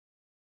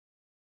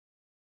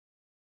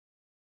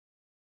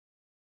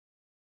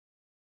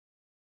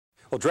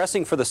Well,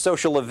 dressing for the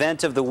social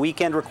event of the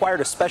weekend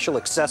required a special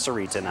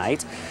accessory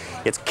tonight.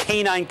 It's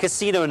Canine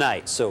Casino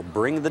Night, so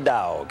bring the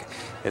dog.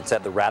 It's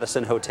at the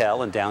Radisson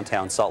Hotel in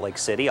downtown Salt Lake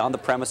City. On the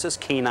premises,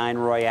 Canine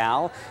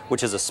Royale,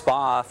 which is a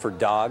spa for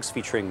dogs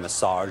featuring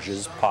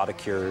massages,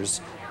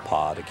 pedicures,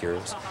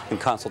 and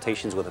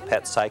consultations with a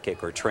pet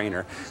psychic or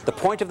trainer. The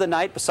point of the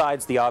night,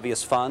 besides the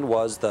obvious fun,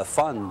 was the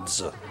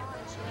funds.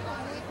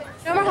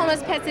 No more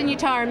homeless pets in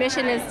Utah. Our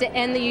mission is to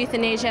end the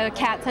euthanasia of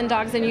cats and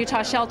dogs in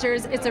Utah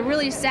shelters. It's a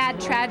really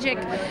sad, tragic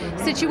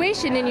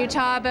situation in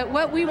Utah, but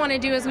what we want to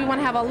do is we want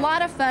to have a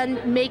lot of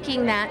fun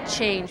making that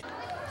change.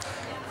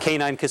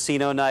 Canine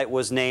Casino Night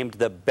was named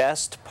the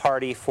best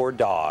party for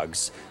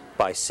dogs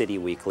by City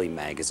Weekly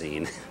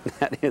magazine.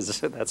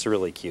 That's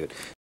really cute.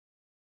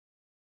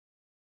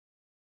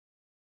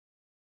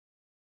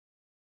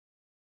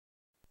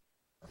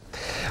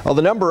 Well,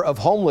 the number of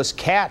homeless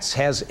cats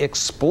has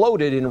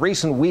exploded in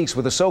recent weeks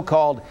with the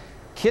so-called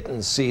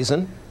kitten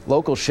season.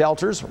 Local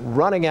shelters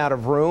running out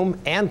of room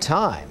and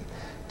time.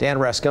 Dan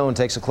Rascone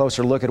takes a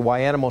closer look at why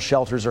animal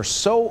shelters are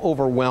so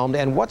overwhelmed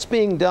and what's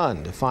being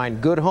done to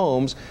find good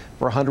homes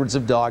for hundreds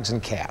of dogs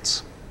and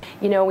cats.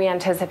 You know, we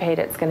anticipate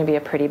it's going to be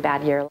a pretty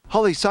bad year.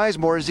 Holly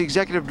Sizemore is the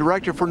executive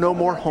director for No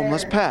More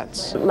Homeless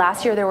Pets.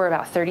 Last year there were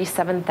about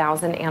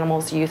 37,000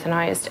 animals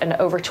euthanized, and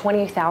over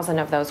 20,000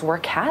 of those were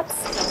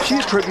cats. She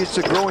attributes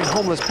the growing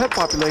homeless pet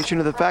population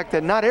to the fact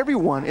that not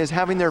everyone is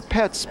having their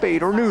pets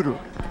spayed or neutered.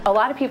 A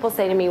lot of people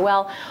say to me,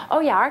 well, oh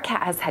yeah, our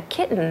cat has had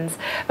kittens,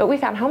 but we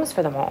found homes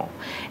for them all.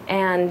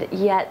 And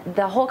yet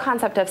the whole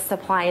concept of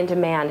supply and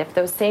demand, if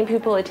those same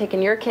people who had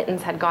taken your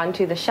kittens had gone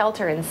to the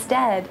shelter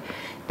instead,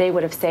 they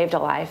would have saved a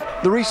life.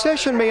 The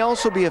recession may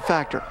also be a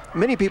factor.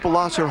 Many people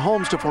lost their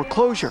homes to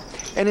foreclosure,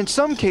 and in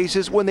some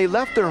cases, when they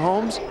left their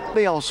homes,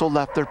 they also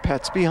left their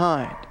pets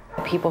behind.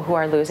 People who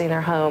are losing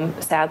their home,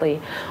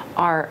 sadly,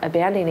 are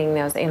abandoning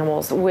those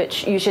animals,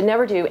 which you should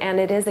never do, and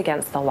it is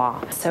against the law.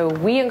 So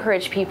we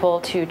encourage people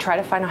to try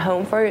to find a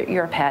home for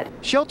your pet.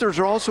 Shelters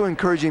are also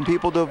encouraging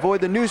people to avoid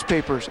the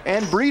newspapers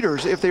and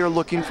breeders if they are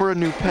looking for a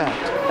new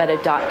pet. But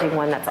adopting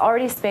one that's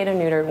already spayed and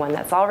neutered, one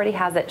that's already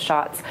has its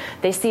shots,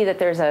 they see that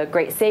there's a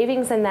great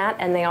savings in that,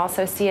 and they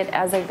also see it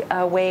as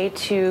a way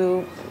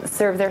to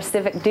serve their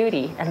civic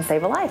duty and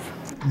save a life.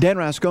 Dan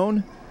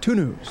Rascone, 2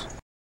 News.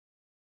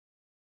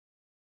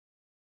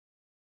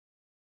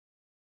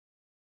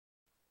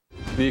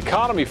 The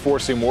economy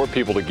forcing more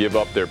people to give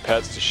up their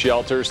pets to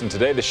shelters, and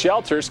today the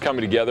shelters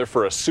coming together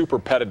for a super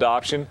pet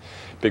adoption.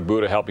 Big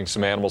Buddha helping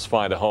some animals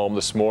find a home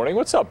this morning.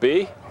 What's up,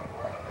 B?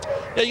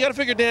 Yeah, you got to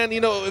figure, Dan, you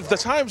know, if the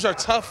times are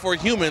tough for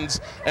humans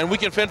and we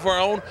can fend for our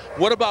own,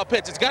 what about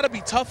pets? It's got to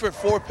be tougher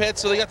for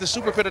pets, so they got the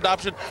super pet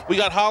adoption. We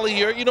got Holly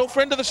here, you know,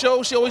 friend of the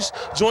show. She always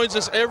joins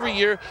us every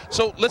year.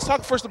 So let's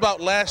talk first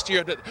about last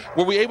year.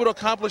 Were we able to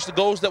accomplish the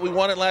goals that we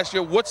wanted last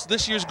year? What's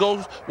this year's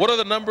goals? What are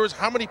the numbers?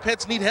 How many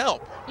pets need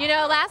help? You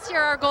know, last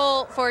year our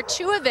goal for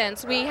 2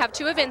 events, we have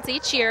 2 events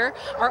each year.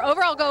 Our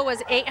overall goal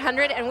was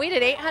 800, and we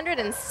did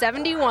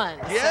 871.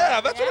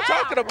 Yeah, that's what I'm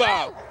talking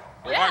about. Yeah.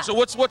 All right, so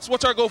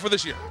what's our goal for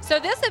this year? So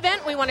this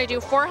event, we want to do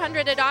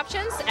 400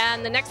 adoptions,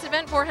 and the next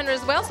event 400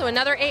 as well, so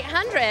another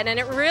 800. And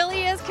it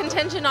really is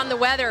contingent on the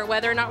weather,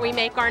 whether or not we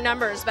make our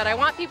numbers. But I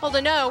want people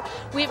to know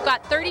we've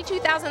got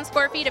 32,000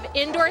 square feet of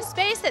indoor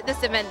space at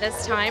this event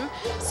this time.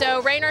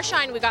 So rain or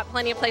shine, we've got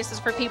plenty of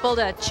places for people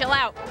to chill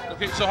out.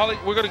 Okay, so Holly,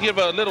 we're going to give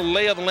a little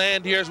lay of the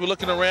land here as we're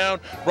looking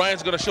around.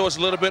 Brian's going to show us a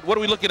little bit. What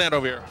are we looking at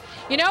over here?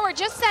 You know, we're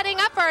just setting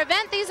up our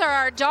event. These are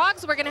our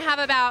dogs. We're going to have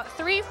about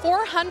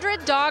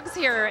 400 dogs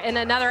here in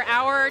another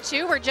hour or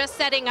 2. We're just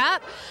setting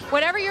up.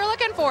 Whatever you're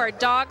looking for,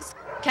 dogs,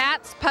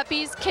 cats,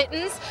 puppies,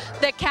 kittens.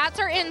 The cats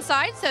are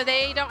inside, so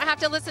they don't have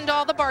to listen to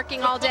all the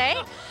barking all day.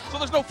 So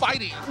there's no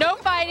fighting? No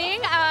fighting,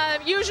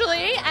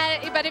 usually.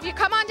 But if you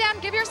come on down,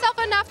 give yourself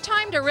enough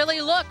time to really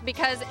look,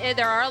 because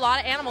there are a lot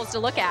of animals to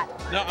look at.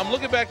 Now, I'm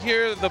looking back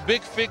here, the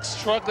Big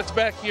Fix truck that's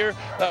back here.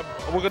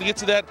 We're going to get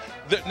to that.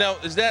 Now,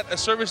 is that a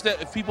service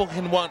that if people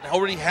can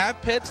already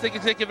have pets, they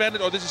can take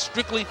advantage, or this is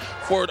strictly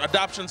for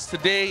adoptions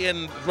today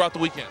and throughout the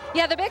weekend?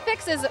 Yeah, the Big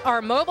Fix is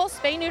our mobile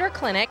spay-neuter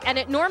clinic, and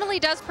it normally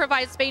does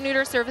provide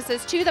spay-neuter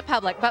services to the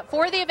public, but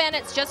for the event,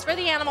 it's just for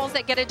the animals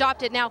that get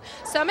adopted. Now,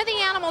 some of the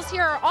animals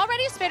here are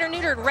already spayed or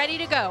neutered, ready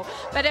to go,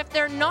 but if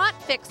they're not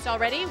fixed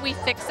already, we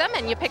fix them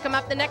and you pick them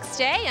up the next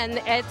day,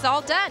 and it's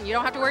all done. You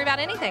don't have to worry about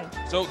anything.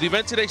 So the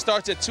event today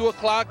starts at 2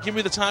 o'clock. Give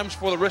me the times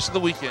for the rest of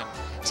the weekend.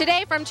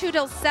 Today from 2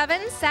 till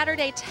 7,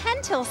 Saturday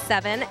 10 till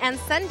 7, and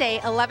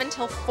Sunday 11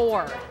 till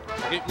 4.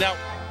 Okay, now,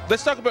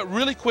 let's talk about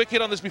really quick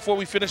hit on this before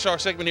we finish our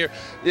segment here.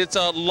 It's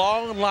a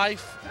long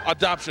life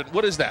adoption.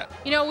 What is that?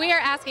 You know, we are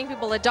asking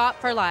people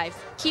adopt for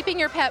life, keeping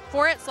your pet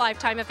for its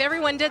lifetime. If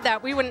everyone did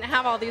that, we wouldn't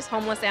have all these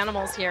homeless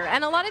animals here.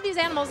 And a lot of these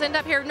animals end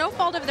up here no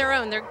fault of their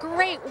own. They're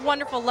great,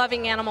 wonderful,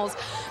 loving animals,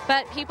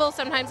 but people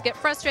sometimes get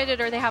frustrated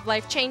or they have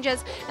life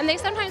changes, and they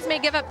sometimes may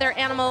give up their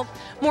animal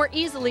more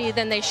easily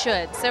than they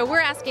should. So we're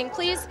asking,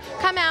 please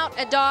come out,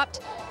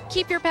 adopt,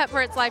 keep your pet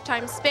for its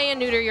lifetime, spay and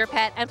neuter your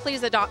pet, and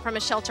please adopt from a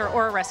shelter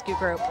or a rescue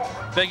group.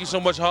 Thank you so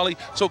much, Holly.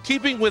 So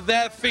keeping with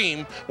that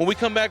theme, when we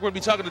come back, we're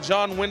going to be talking to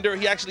John Winder.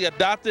 He actually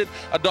adopted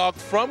a dog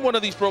from one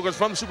of these programs,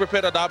 from Super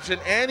Pet Adoption,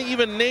 and he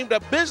even named a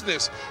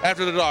business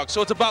after the dog.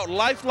 So it's about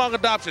lifelong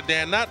adoption,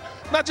 Dan, not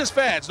just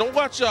fads. Don't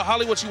watch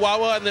Hollywood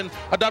Chihuahua and then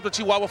adopt a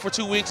Chihuahua for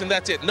 2 weeks and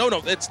that's it. No,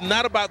 it's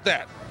not about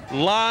that.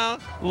 Long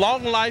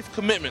life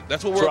commitment.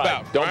 That's what we're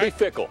about. Don't be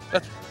fickle.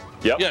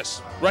 Yep.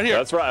 Yes, right here.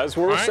 That's right. That's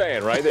what we're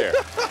saying right there.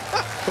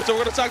 So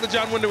we're going to talk to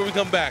John Winder when we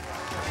come back.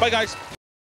 Bye, guys.